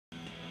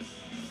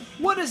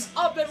What is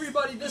up,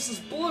 everybody? This is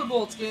Blue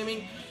Bolts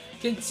Gaming,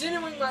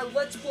 continuing my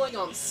Let's Play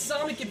on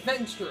Sonic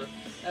Adventure.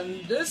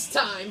 And this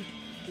time,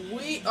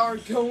 we are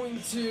going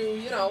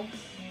to,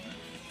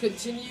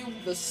 continue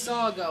the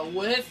saga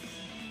with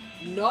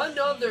none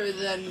other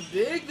than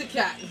Big the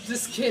Cat.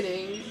 Just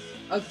kidding.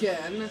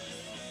 Again.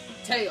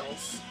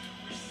 Tails.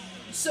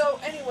 So,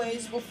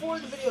 anyways, before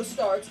the video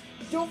starts,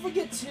 don't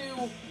forget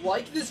to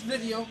like this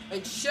video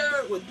and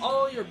share it with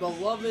all your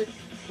beloved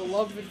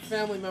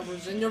family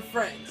members and your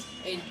friends.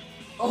 And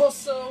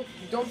also,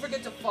 don't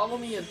forget to follow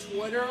me on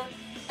Twitter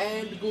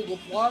and Google+.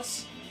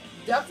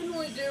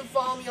 Definitely do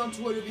follow me on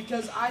Twitter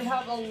because I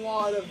have a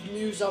lot of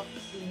news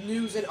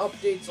and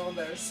updates on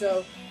there.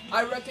 So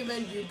I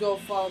recommend you go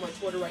follow my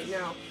Twitter right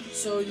now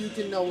so you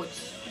can know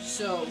what's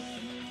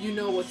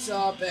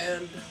up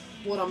and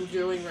what I'm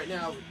doing right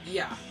now.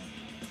 Yeah.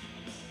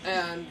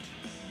 And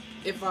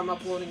if I'm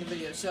uploading a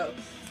video. So,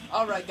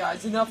 alright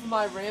guys, enough of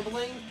my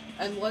rambling,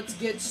 and let's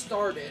get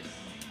started.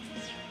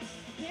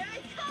 Here I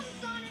come,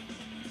 Sonic!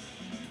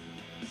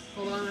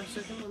 Hold on a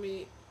second, let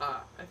me,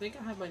 I think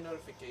I have my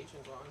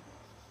notifications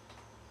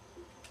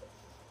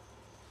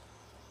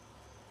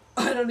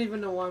on. I don't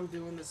even know why I'm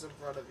doing this in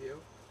front of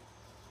you,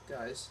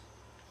 guys.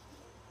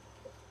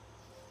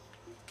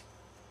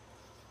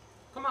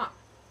 Come on.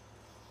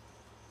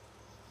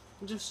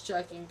 I'm just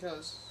checking,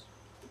 cause...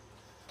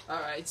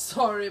 Alright,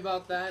 sorry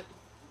about that.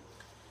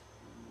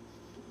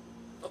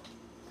 Oh.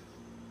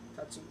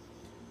 Cutscene.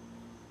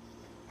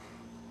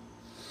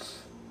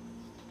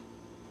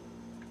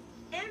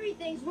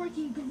 Everything's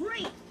working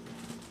great!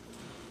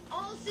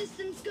 All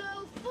systems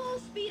go, full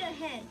speed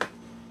ahead!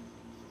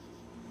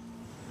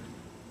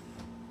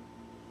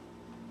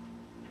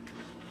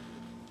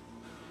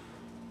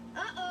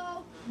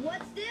 Uh-oh!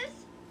 What's this?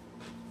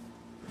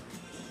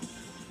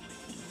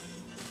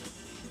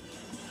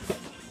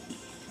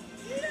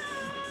 No!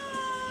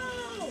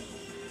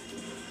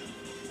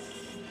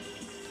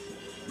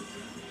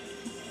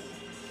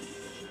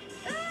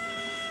 Ah!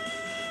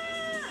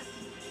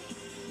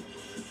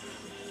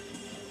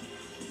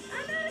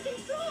 I'm out of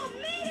control!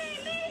 Mayday!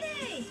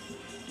 Mayday!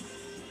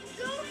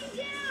 Going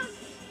down!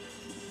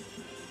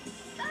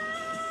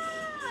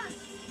 Ah!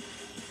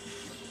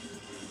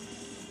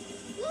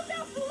 Look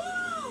out below!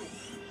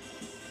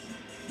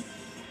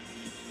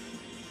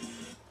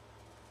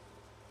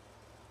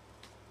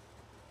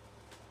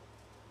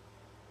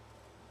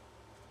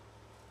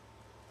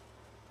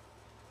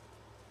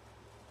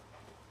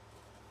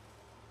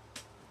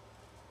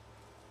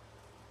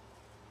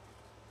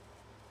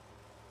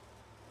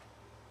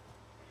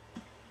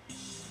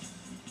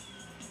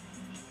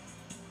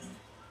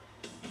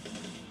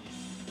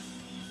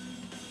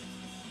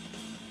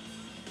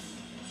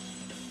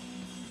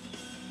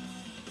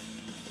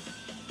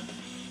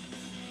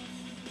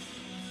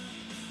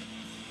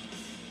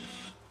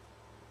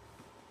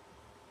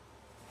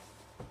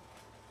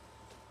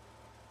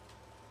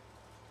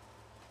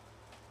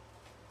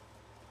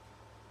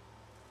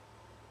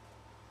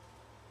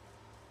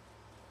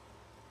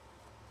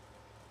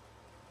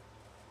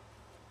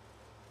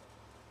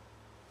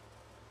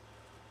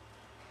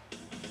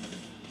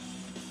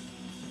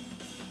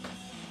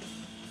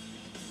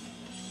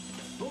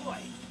 Boy,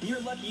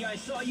 you're lucky I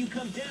saw you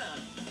come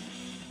down.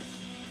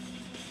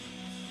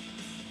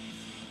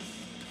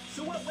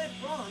 So what went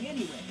wrong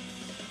anyway?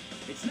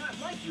 It's not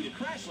like you to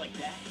crash like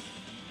that.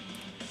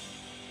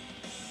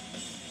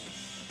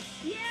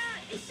 Yeah,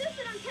 it's just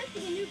that I'm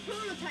testing a new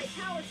prototype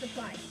power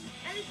supply,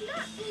 and it's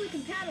not fully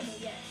compatible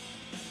yet.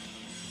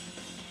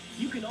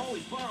 You can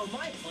always borrow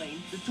my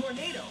plane, the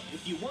Tornado,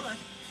 if you want.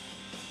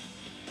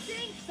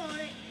 Thanks,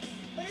 Sonic.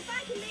 But if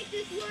I can make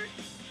this work,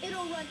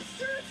 it'll run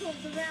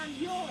circles around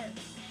yours.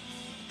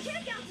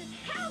 Check out this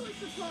power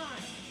supply!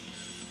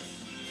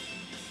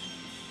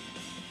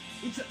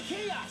 It's a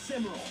Chaos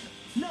Emerald!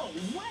 No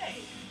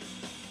way!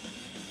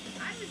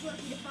 I was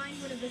lucky to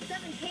find one of the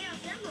 7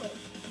 Chaos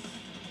Emeralds.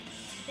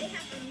 They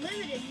have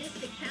unlimited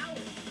mystic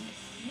powers.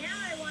 Now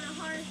I want to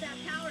harness that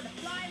power to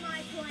fly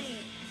my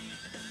plane.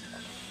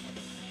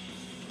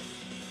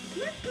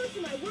 Let's go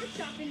to my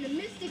workshop in the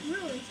Mystic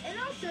Ruins, and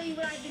I'll show you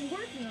what I've been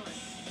working on.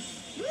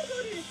 We'll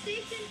go to the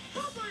station,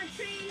 hop on a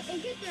train,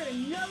 and get there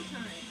in no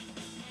time.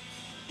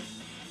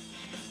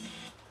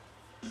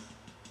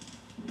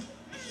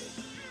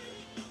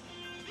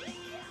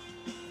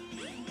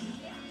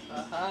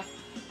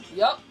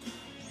 Yup.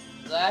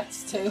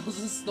 That's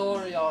Tails'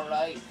 story,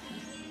 alright.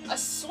 I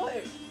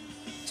swear,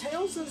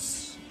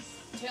 Tails'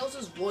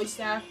 voice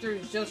actor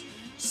just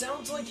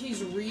sounds like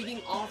he's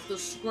reading off the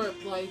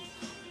script like,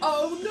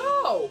 oh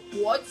no,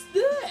 what's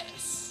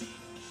this?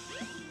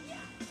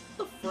 What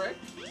the frick?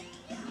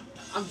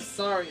 I'm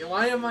sorry,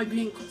 why am I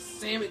being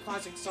Sammy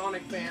Classic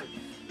Sonic fan?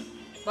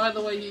 By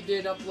the way, he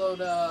did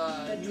upload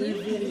a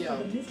new video.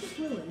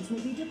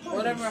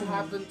 Whatever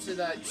happened to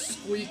that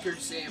squeaker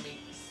Sammy?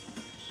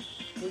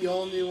 We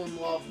all knew and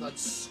loved that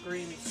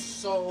screamed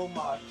so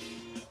much.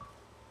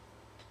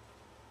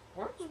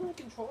 Why is my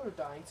controller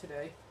dying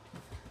today?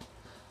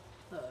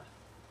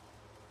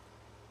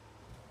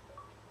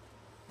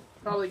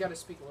 Probably got to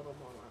speak a little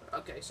more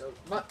louder. Okay, so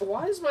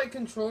why is my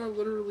controller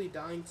literally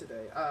dying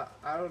today?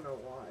 I don't know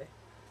why.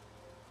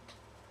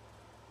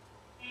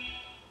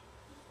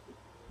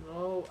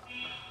 No.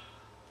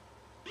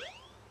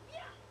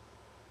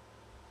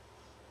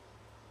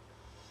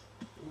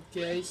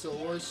 Okay, so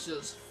let's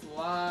just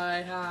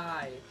fly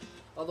high.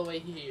 All the way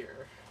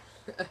here.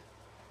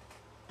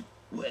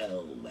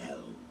 Well,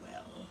 well,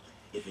 well.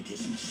 If it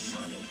isn't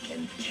Sonic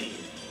and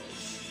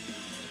Tails.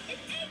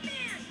 It's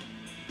Eggman!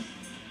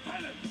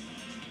 Silence!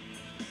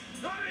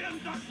 I am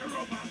Dr.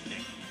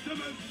 Robotnik, the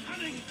most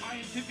cunning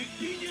scientific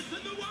genius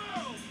in the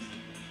world!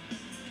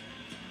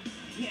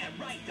 Yeah,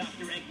 right,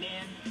 Dr.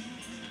 Eggman.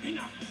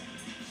 Enough!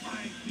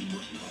 I've been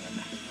working on a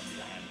master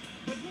plan,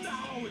 but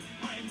now it's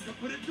time to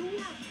put it to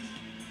work!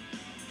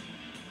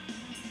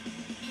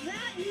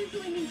 That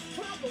usually means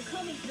trouble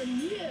coming from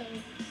you.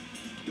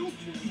 Don't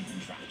you even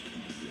try to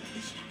interfere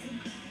this time.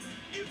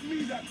 Give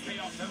me that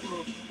Chaos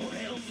Emerald, or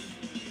else...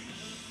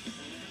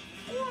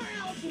 Or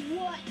else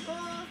what,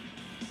 huh?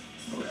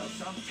 Or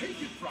else I'll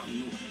take it from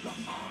you the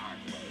hard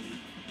way.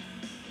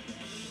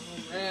 Oh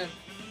man.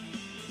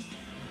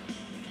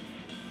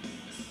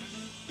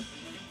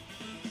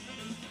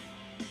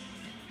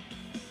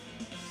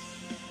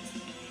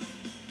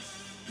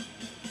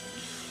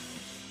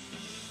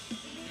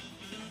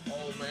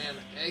 Oh man,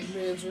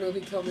 Eggman's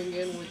really coming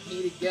in with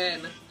heat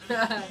again.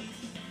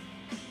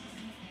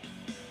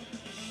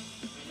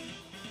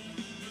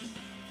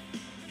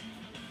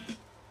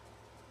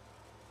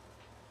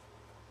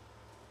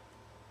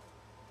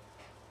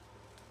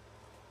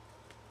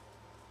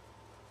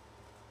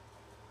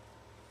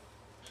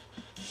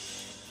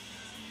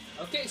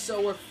 Okay,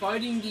 so we're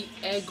fighting the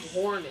Egg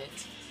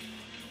Hornet.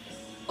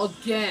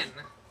 Again.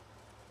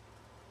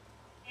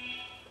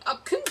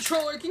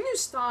 Controller, can you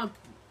stop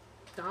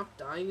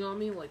dying on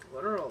me? Like,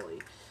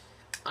 literally.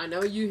 I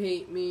know you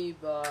hate me,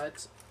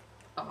 but,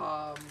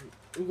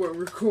 we're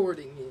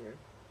recording here.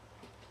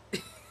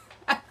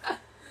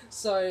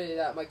 Sorry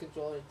that my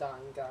controller's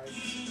dying, guys.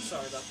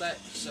 Sorry about that.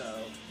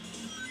 So,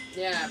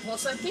 yeah,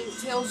 plus I think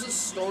Tails'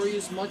 story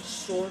is much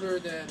shorter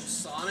than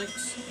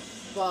Sonic's.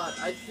 But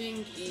I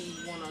think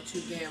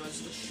E102 Gamma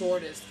is the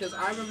shortest, because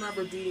I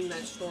remember beating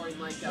that story in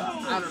like,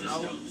 I don't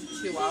know,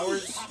 2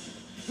 hours.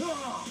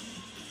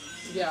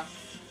 Yeah.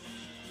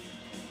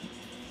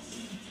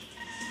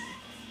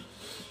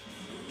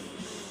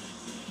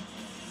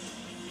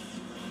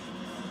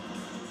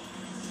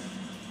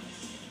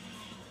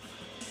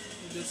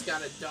 We just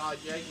gotta dodge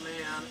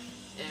Eggman,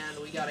 and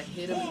we gotta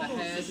hit him in the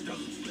head.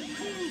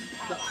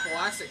 The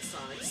classic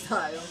Sonic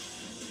style.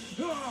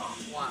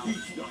 Wow.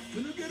 He's not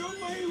gonna get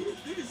away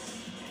with this.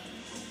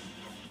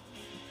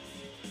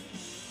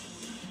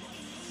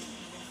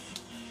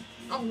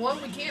 Oh,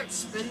 what? We can't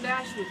spin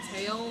dash with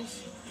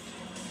Tails?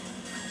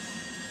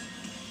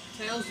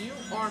 Tails, you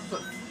are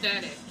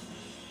pathetic.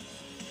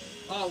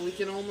 Oh, we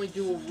can only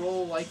do a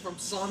roll like from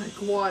Sonic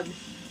 1.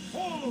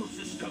 All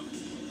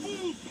systems,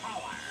 full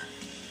power.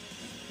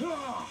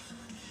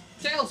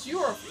 Tails, you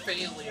are a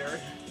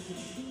failure.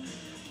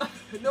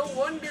 No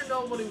wonder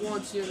nobody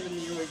wants you in the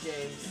newer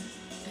games.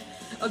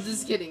 I'm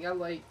just kidding.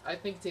 I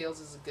think Tails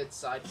is a good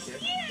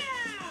sidekick.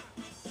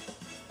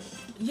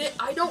 Yeah,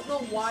 I don't know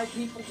why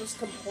people just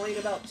complain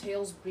about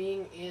Tails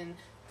being in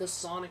the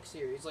Sonic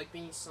series, like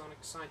being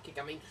Sonic's sidekick.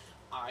 I mean,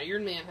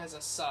 Iron Man has a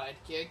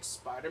sidekick.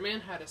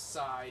 Spider-Man had a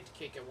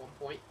sidekick at one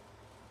point.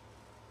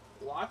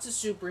 Lots of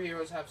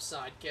superheroes have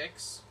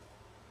sidekicks.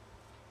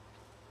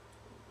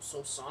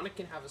 So Sonic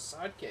can have a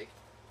sidekick.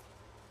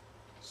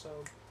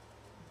 So,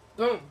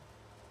 boom.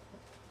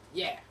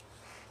 Yeah.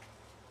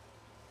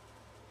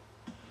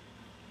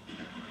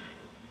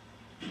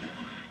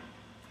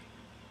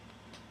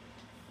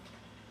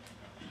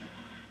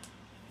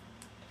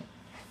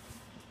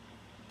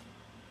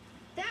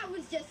 That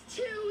was just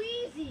too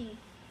easy.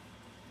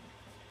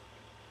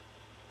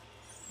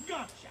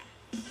 Gotcha.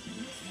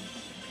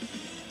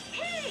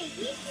 Hey,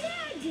 he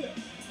snagged it.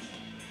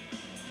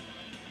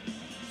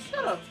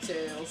 Shut up,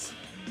 Tails.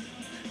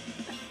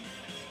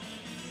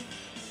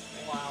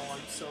 Wow,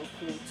 I'm so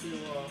cool to,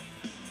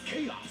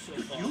 Chaos could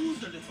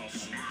use a little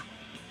snap.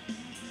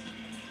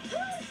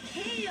 Who's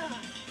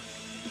Chaos?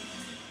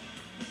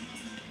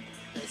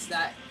 It's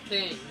that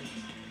thing.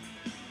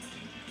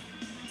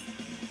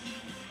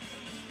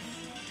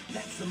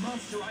 That's the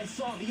monster I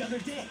saw the other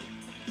day.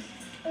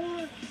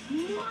 Or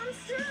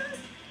monster?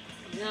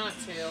 Yeah,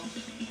 Tails.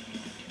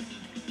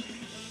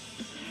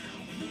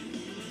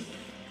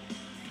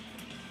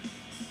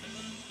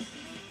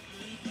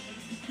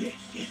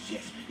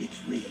 Yes, it's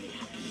really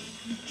happening.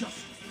 Just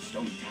as the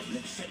stone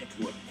tablet said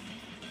it would.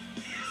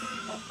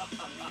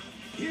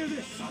 Hear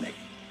this, Sonic.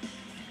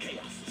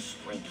 Chaos'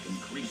 strength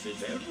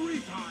increases every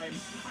time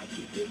I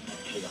give him a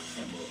Chaos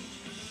Emerald.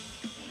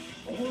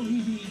 All he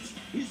needs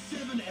is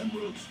 7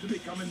 emeralds to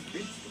become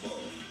invincible.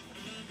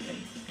 Then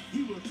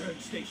he will turn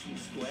Station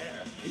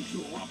Square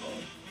into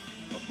rubble,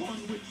 upon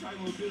which I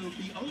will build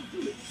the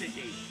ultimate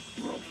city,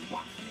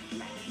 Robotnik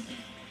Land.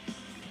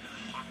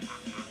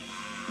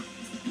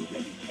 You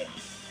ready,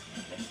 Chaos?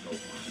 Let's go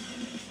find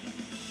him.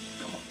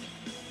 Come on.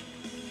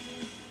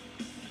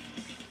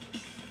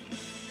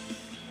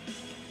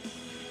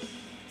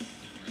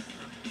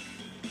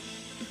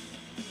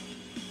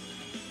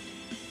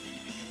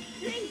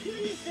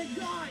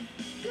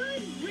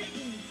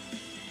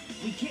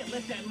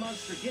 let that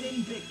monster get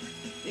any bigger.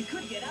 It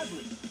could get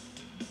ugly.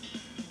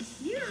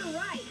 You're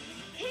right.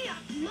 Chaos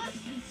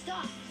must be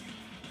stopped.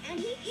 And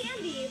he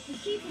can be if we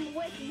keep him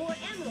away from more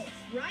emeralds,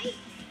 right?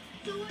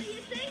 So what do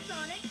you say,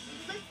 Sonic?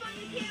 Let's find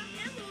the Chaos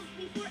Emeralds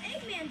before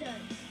Eggman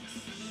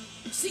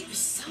does. See, it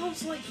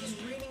sounds like he's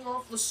reading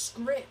off the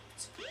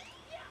script.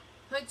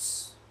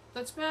 That's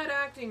bad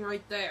acting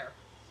right there.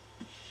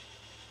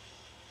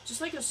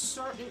 Just like a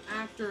certain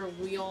actor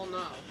we all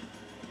know.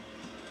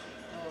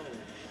 Oh,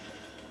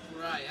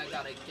 right, I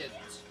gotta get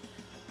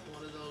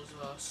one of those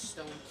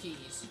stone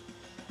keys.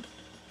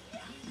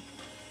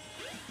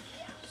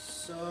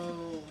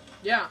 So,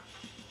 yeah.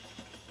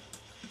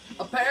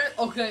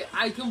 Okay,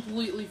 I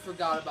completely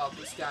forgot about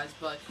this, guys,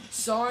 but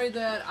sorry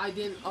that I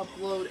didn't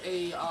upload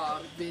a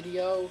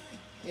video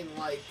in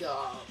like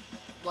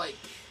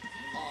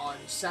on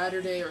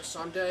Saturday or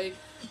Sunday.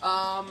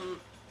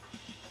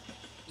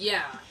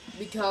 Yeah,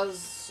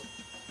 because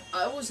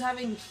I was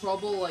having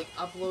trouble like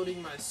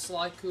uploading my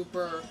Sly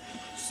Cooper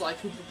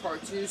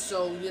Part 2,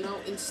 so you know,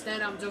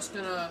 instead I'm just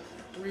gonna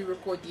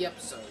re-record the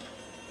episode.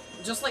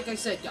 Just like I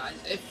said, guys,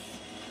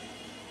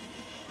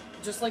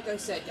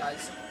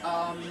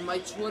 my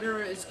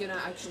Twitter is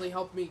gonna actually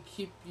help me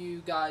keep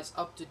you guys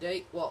up to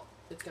date. Well,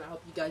 it's gonna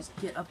help you guys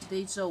get up to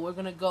date, so we're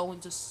gonna go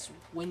into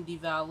Windy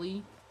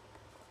Valley.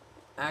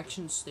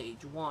 Action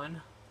Stage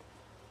 1.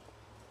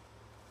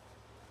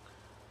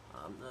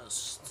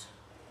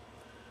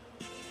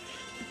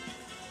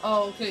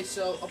 Oh, okay,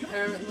 so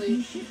apparently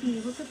You should be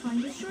able to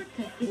find a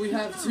shortcut. we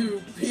have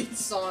to beat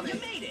Sonic. You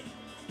made it.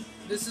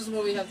 This is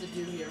what we have to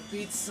do here.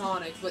 Beat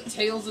Sonic, but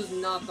Tails is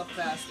not the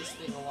fastest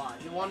thing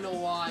alive. You wanna know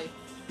why?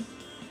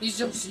 He's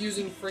just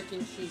using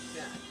freaking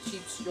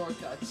cheap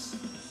shortcuts.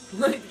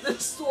 Like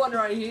this one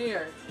right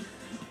here.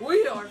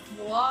 We are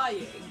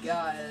flying,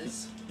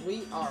 guys.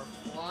 We are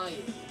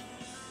flying.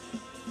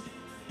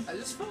 I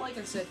just felt like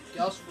I said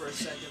Gus for a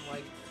second,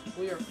 like,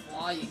 we are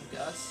flying,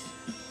 Gus.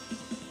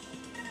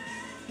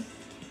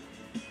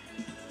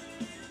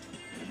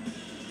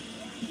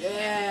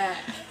 Yeah!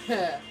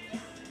 Yeah.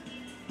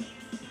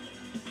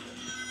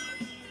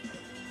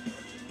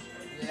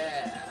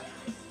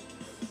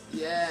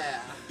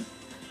 Yeah.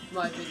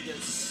 My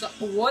videos suck.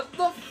 What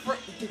the frick?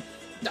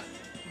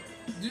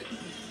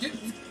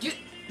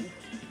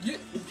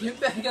 Get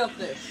back up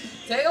there.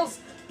 Tails?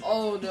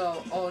 Oh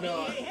no, oh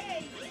no.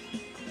 Hey,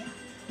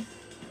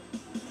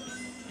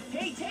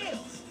 hey,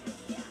 Tails.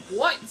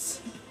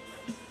 What?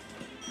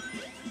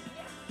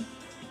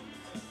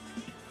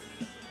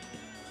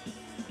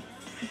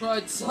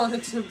 Right,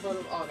 Sonic's in front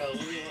of. Oh no,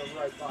 we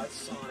were right by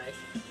Sonic.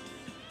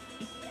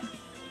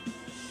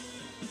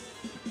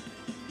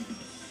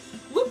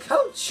 Look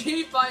how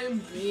cheap I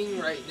am being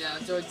right now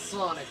towards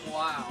Sonic.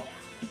 Wow.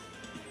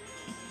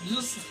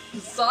 Just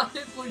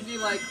Sonic would be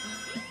like,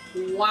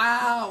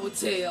 wow,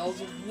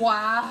 Tails.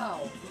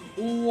 Wow.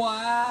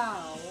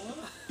 Wow.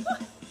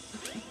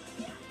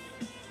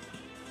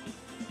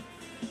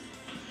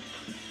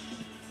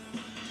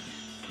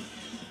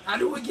 How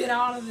do we get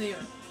out of there?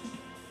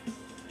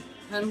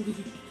 How do we...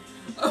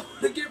 I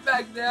want to get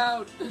back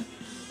down.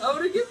 I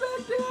want to get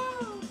back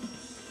down.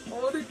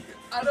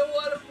 I don't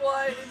want to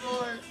fly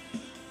anymore.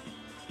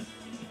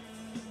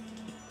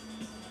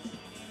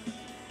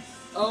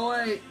 Oh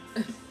wait.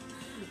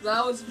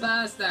 That was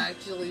fast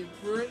actually.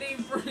 Pretty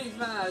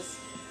fast.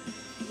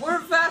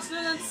 We're faster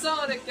than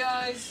Sonic,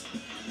 guys.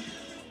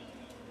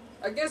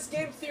 I guess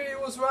game theory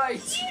was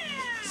right. Yeah!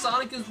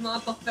 Sonic is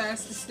not the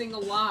fastest thing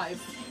alive.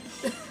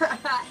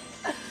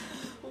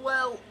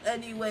 Well,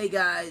 anyway,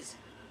 guys.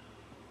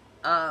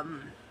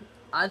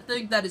 I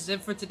think that is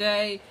it for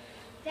today.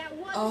 That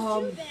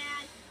wasn't too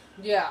bad.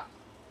 Yeah,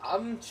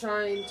 I'm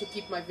trying to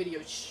keep my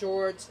videos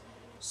short,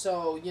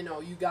 so, you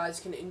know, you guys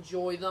can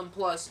enjoy them.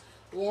 Plus,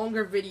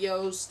 longer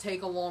videos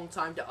take a long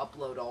time to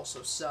upload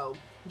also, so,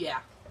 yeah.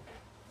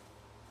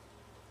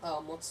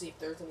 Let's see if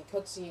there's any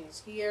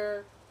cutscenes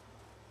here.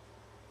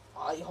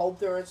 I hope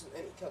there isn't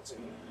any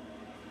cutscene.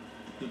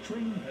 The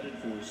train headed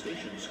for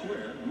Station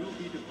Square will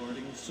be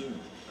departing soon.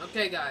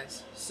 Okay,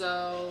 guys,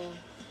 so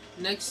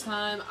next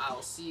time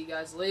I'll see you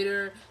guys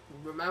later.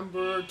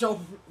 Remember,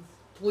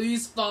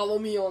 please follow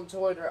me on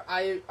Twitter.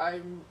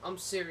 I'm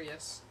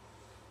serious.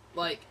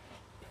 Like,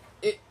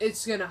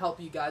 it's gonna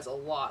help you guys a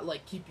lot.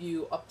 Like, keep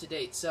you up to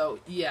date. So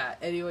yeah.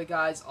 Anyway,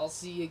 guys, I'll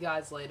see you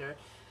guys later.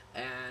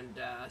 And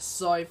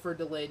sorry for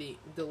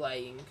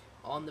delaying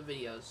on the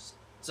videos.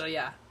 So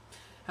yeah,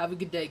 have a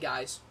good day,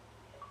 guys.